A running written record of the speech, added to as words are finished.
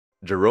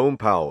Jerome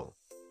Powell.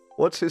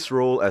 What's his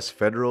role as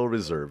Federal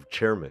Reserve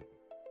Chairman?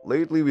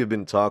 Lately, we've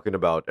been talking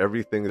about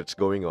everything that's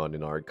going on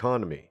in our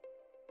economy.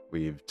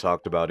 We've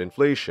talked about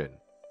inflation,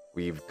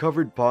 we've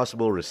covered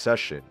possible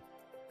recession,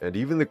 and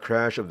even the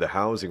crash of the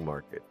housing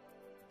market.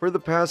 For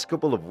the past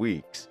couple of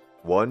weeks,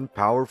 one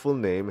powerful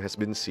name has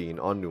been seen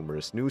on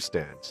numerous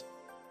newsstands: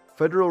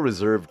 Federal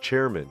Reserve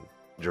Chairman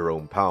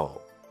Jerome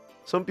Powell.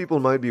 Some people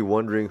might be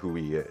wondering who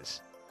he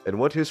is and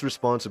what his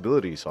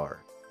responsibilities are.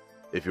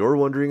 If you're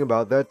wondering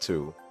about that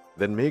too,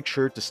 then make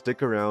sure to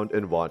stick around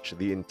and watch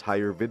the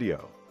entire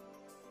video.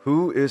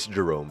 Who is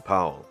Jerome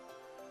Powell?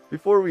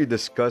 Before we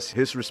discuss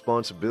his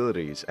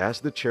responsibilities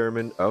as the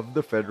chairman of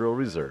the Federal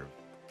Reserve,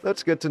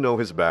 let's get to know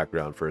his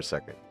background for a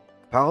second.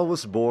 Powell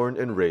was born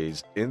and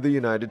raised in the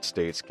United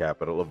States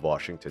capital of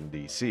Washington,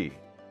 D.C.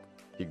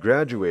 He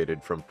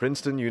graduated from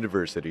Princeton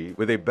University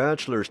with a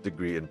bachelor's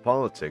degree in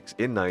politics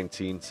in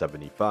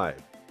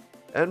 1975,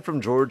 and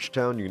from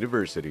Georgetown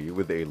University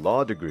with a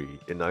law degree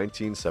in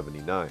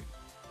 1979.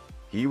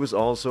 He was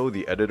also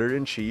the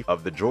editor-in-chief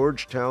of the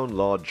Georgetown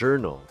Law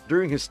Journal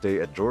during his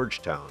stay at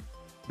Georgetown.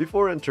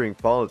 Before entering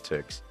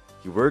politics,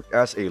 he worked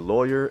as a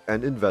lawyer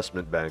and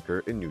investment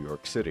banker in New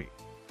York City.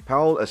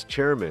 Powell as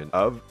chairman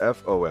of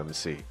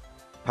FOMC.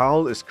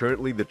 Powell is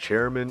currently the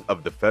chairman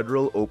of the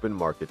Federal Open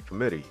Market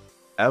Committee,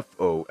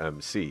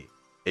 FOMC,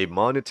 a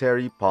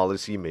monetary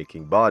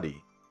policy-making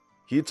body.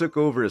 He took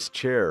over as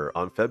chair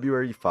on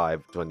February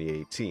 5,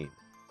 2018.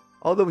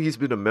 Although he's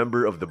been a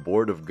member of the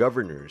Board of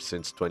Governors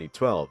since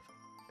 2012,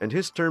 and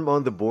his term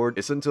on the board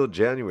is until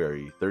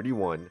January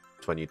 31,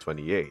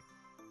 2028.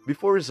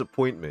 Before his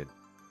appointment,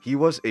 he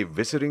was a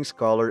visiting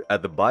scholar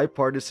at the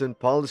Bipartisan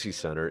Policy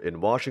Center in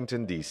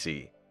Washington,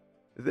 D.C.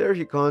 There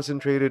he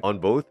concentrated on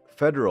both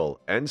federal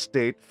and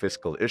state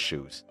fiscal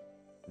issues.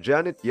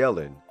 Janet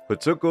Yellen, who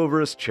took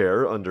over as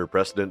chair under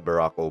President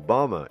Barack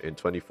Obama in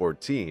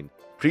 2014,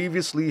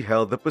 previously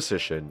held the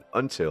position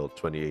until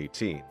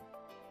 2018.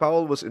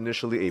 Powell was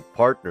initially a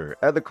partner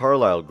at the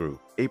Carlyle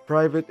Group, a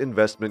private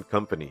investment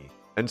company,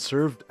 and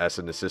served as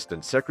an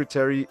assistant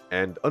secretary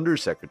and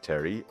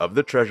undersecretary of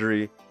the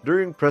Treasury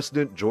during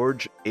President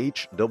George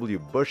H.W.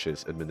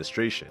 Bush's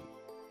administration.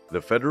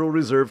 The Federal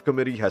Reserve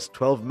Committee has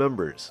 12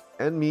 members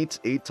and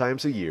meets 8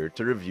 times a year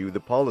to review the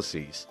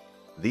policies.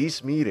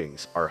 These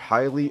meetings are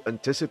highly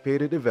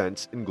anticipated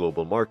events in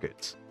global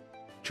markets.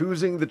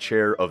 Choosing the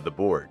chair of the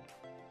board.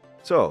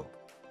 So,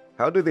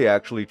 how do they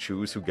actually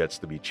choose who gets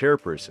to be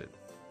chairperson?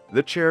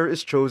 The chair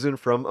is chosen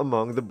from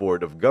among the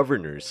Board of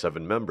Governors'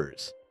 7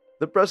 members.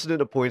 The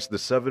President appoints the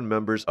 7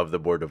 members of the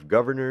Board of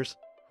Governors,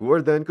 who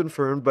are then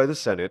confirmed by the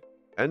Senate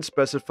and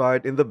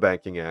specified in the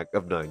Banking Act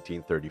of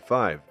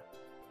 1935.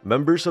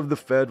 Members of the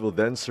Fed will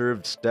then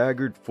serve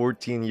staggered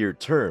 14-year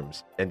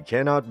terms and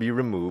cannot be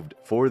removed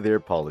for their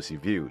policy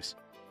views.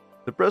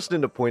 The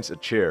President appoints a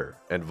chair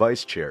and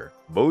vice chair,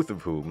 both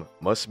of whom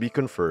must be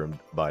confirmed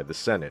by the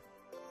Senate.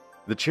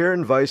 The chair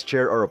and vice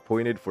chair are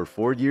appointed for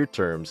 4-year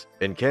terms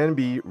and can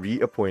be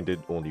reappointed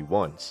only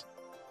once.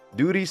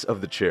 Duties of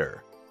the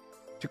chair.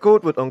 To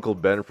quote what Uncle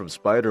Ben from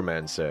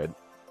Spider-Man said,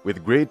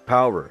 "With great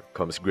power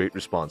comes great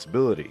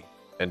responsibility,"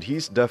 and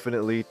he's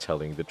definitely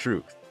telling the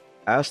truth.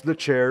 As the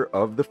chair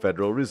of the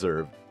Federal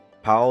Reserve,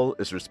 Powell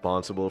is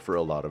responsible for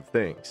a lot of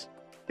things.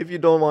 If you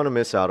don't want to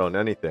miss out on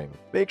anything,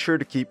 make sure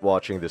to keep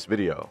watching this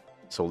video.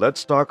 So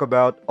let's talk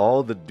about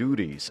all the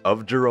duties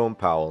of Jerome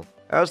Powell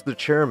as the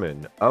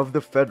chairman of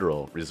the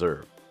Federal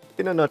Reserve.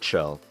 In a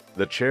nutshell,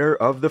 the chair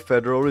of the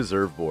Federal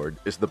Reserve Board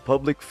is the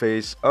public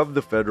face of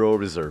the Federal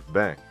Reserve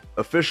Bank.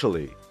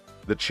 Officially,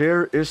 the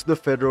chair is the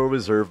Federal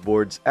Reserve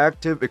Board's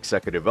active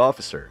executive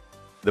officer.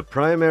 The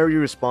primary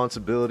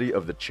responsibility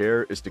of the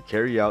chair is to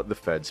carry out the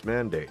Fed's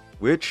mandate,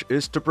 which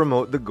is to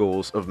promote the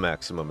goals of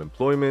maximum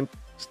employment,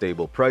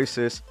 stable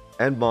prices,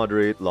 and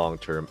moderate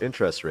long-term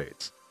interest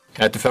rates.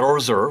 At the Federal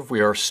Reserve,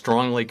 we are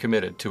strongly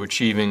committed to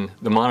achieving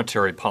the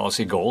monetary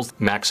policy goals,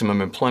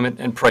 maximum employment,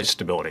 and price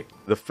stability.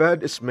 The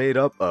Fed is made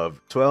up of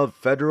 12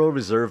 Federal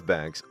Reserve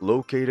banks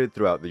located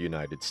throughout the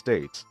United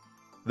States.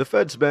 The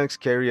Fed's banks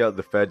carry out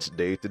the Fed's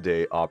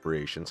day-to-day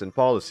operations and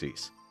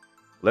policies.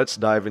 Let's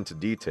dive into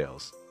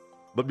details.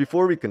 But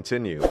before we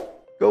continue,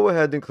 go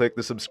ahead and click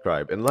the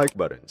subscribe and like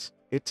buttons.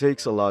 It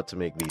takes a lot to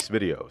make these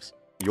videos.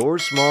 Your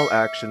small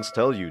actions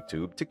tell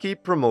YouTube to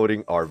keep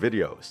promoting our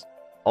videos.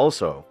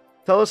 Also,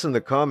 tell us in the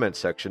comment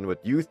section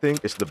what you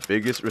think is the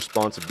biggest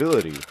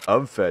responsibility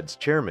of Fed's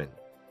chairman.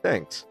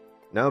 Thanks.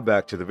 Now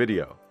back to the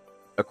video.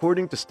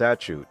 According to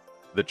statute,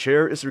 the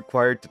chair is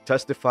required to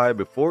testify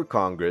before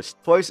Congress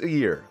twice a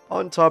year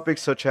on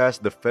topics such as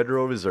the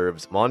Federal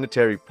Reserve's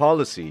monetary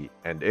policy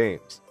and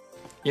aims.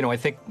 You know, I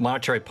think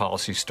monetary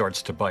policy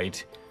starts to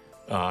bite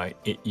on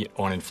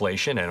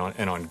inflation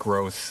and on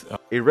growth.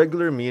 A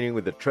regular meeting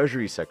with the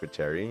Treasury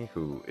Secretary,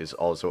 who is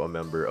also a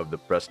member of the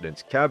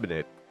President's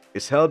cabinet,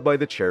 is held by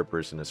the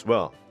chairperson as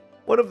well.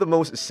 One of the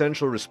most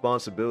essential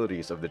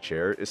responsibilities of the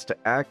chair is to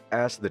act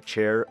as the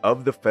chair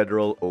of the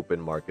Federal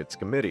Open Markets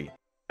Committee,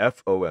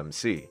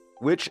 FOMC,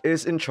 which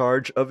is in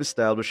charge of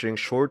establishing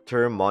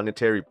short-term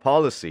monetary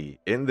policy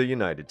in the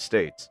United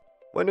States.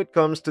 When it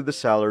comes to the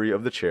salary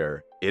of the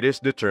chair, it is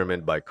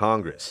determined by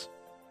Congress.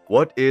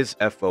 What is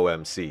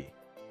FOMC?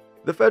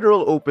 The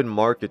Federal Open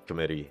Market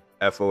Committee,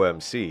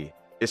 FOMC,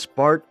 is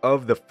part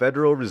of the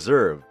Federal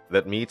Reserve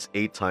that meets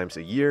 8 times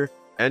a year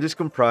and is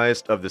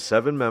comprised of the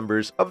 7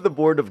 members of the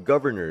Board of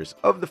Governors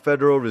of the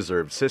Federal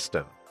Reserve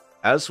System,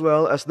 as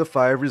well as the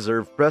 5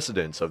 reserve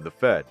presidents of the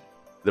Fed.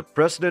 The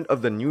president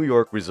of the New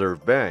York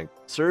Reserve Bank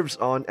serves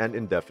on an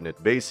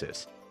indefinite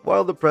basis,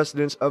 while the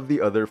presidents of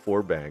the other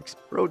 4 banks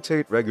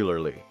rotate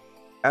regularly.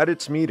 At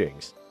its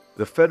meetings,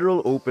 the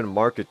Federal Open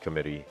Market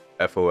Committee,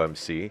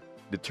 FOMC,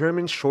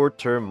 determines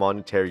short-term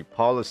monetary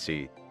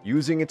policy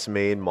using its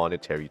main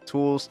monetary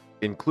tools,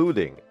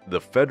 including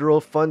the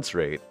federal funds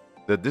rate,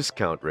 the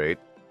discount rate,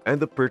 and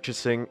the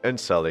purchasing and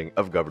selling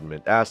of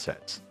government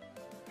assets.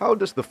 How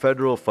does the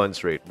federal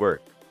funds rate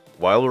work?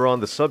 While we're on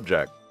the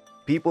subject,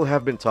 people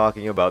have been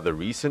talking about the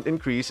recent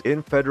increase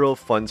in federal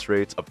funds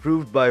rates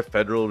approved by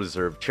Federal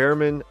Reserve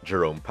Chairman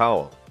Jerome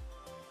Powell.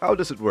 How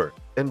does it work,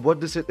 and what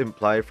does it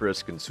imply for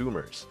us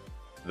consumers?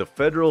 The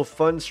federal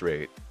funds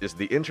rate is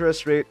the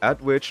interest rate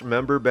at which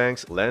member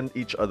banks lend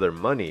each other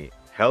money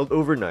held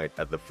overnight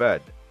at the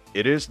Fed.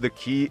 It is the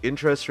key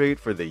interest rate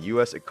for the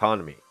U.S.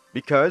 economy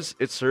because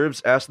it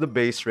serves as the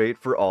base rate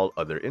for all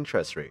other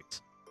interest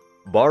rates.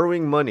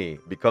 Borrowing money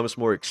becomes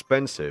more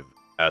expensive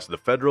as the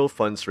federal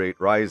funds rate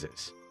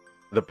rises.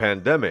 The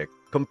pandemic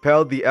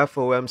compelled the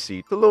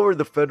FOMC to lower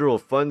the federal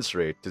funds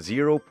rate to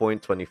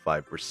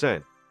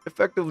 0.25%,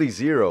 effectively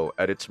zero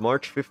at its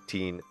March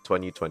 15,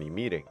 2020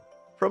 meeting,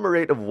 from a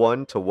rate of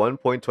 1 to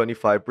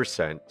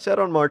 1.25% set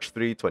on March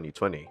 3,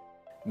 2020.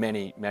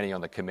 Many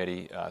on the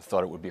committee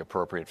thought it would be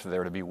appropriate for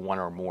there to be one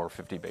or more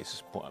 50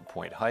 basis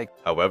point hike.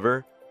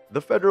 However,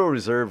 the Federal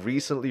Reserve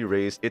recently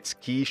raised its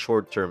key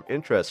short-term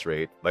interest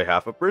rate by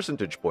 0.5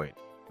 percentage point,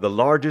 the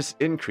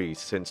largest increase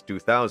since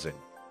 2000,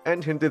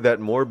 and hinted that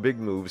more big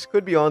moves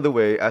could be on the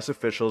way as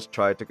officials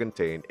try to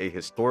contain a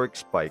historic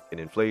spike in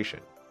inflation.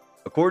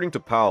 According to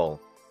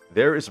Powell,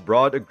 there is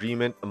broad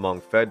agreement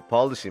among Fed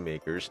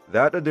policymakers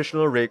that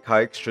additional rate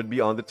hikes should be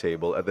on the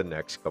table at the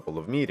next couple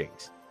of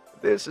meetings.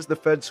 This is the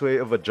Fed's way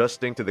of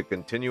adjusting to the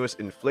continuous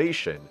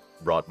inflation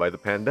brought by the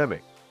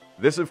pandemic.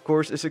 This, of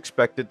course, is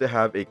expected to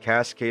have a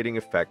cascading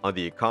effect on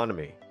the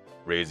economy,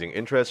 raising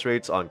interest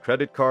rates on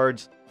credit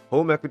cards,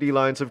 home equity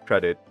lines of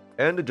credit,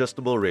 and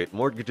adjustable rate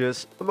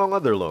mortgages, among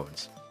other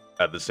loans.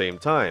 At the same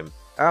time,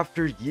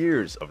 after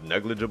years of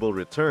negligible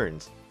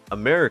returns,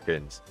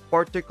 Americans,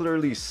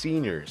 particularly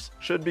seniors,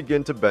 should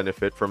begin to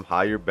benefit from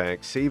higher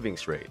bank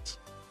savings rates.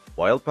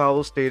 While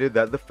Powell stated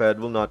that the Fed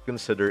will not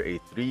consider a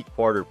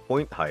 3/4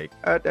 point hike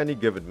at any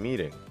given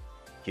meeting,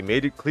 he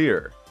made it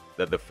clear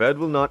that the Fed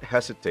will not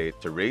hesitate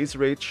to raise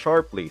rates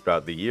sharply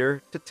throughout the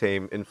year to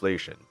tame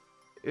inflation.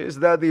 Is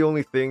that the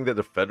only thing that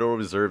the Federal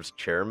Reserve's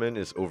chairman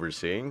is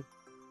overseeing?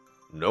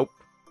 Nope.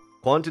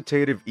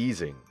 Quantitative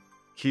easing,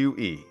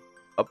 QE.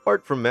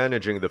 Apart from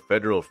managing the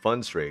federal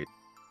funds rate,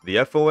 the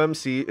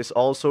FOMC is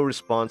also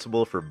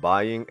responsible for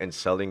buying and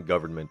selling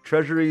government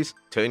treasuries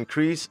to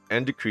increase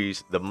and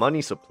decrease the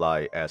money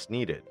supply as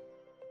needed.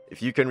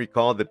 If you can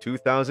recall the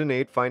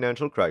 2008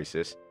 financial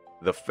crisis,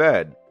 the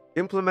Fed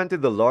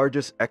implemented the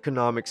largest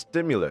economic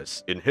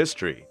stimulus in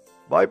history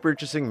by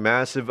purchasing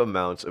massive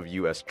amounts of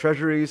U.S.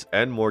 treasuries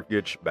and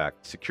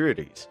mortgage-backed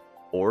securities,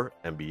 or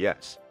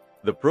MBS.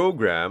 The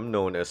program,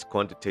 known as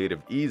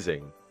quantitative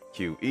easing,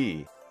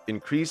 QE,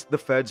 increased the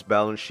Fed's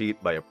balance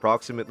sheet by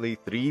approximately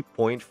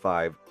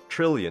 $3.5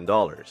 trillion.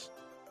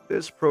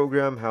 This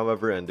program,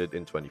 however, ended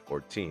in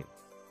 2014.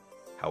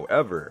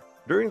 However,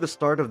 during the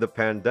start of the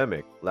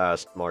pandemic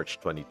last March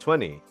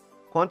 2020,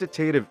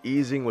 quantitative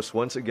easing was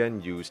once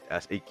again used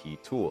as a key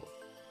tool.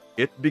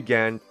 It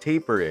began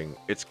tapering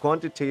its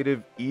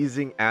quantitative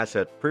easing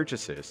asset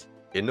purchases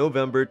in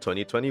November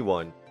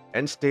 2021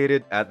 and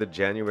stated at the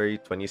January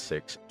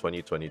 26,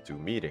 2022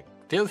 meeting.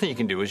 The other thing you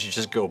can do is you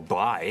just go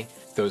buy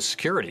those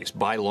securities,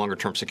 buy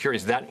longer-term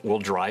securities. That will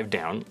drive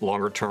down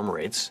longer-term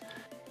rates.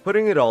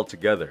 Putting it all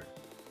together,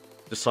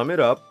 to sum it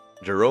up,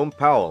 Jerome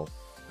Powell,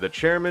 the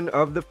chairman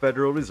of the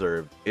Federal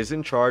Reserve, is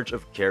in charge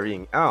of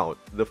carrying out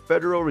the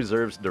Federal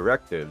Reserve's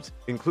directives,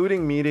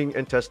 including meeting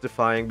and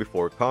testifying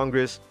before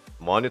Congress,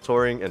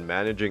 monitoring and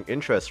managing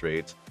interest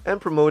rates,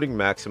 and promoting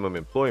maximum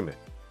employment.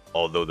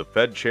 Although the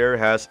Fed chair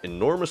has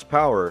enormous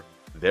power,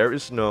 there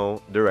is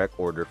no direct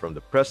order from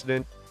the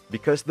president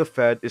because the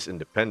Fed is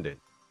independent.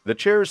 The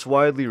chair is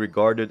widely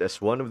regarded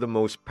as one of the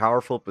most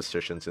powerful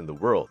positions in the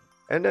world,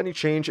 and any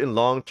change in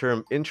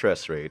long-term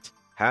interest rates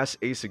has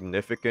a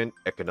significant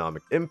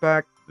economic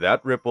impact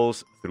that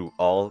ripples through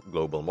all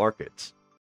global markets.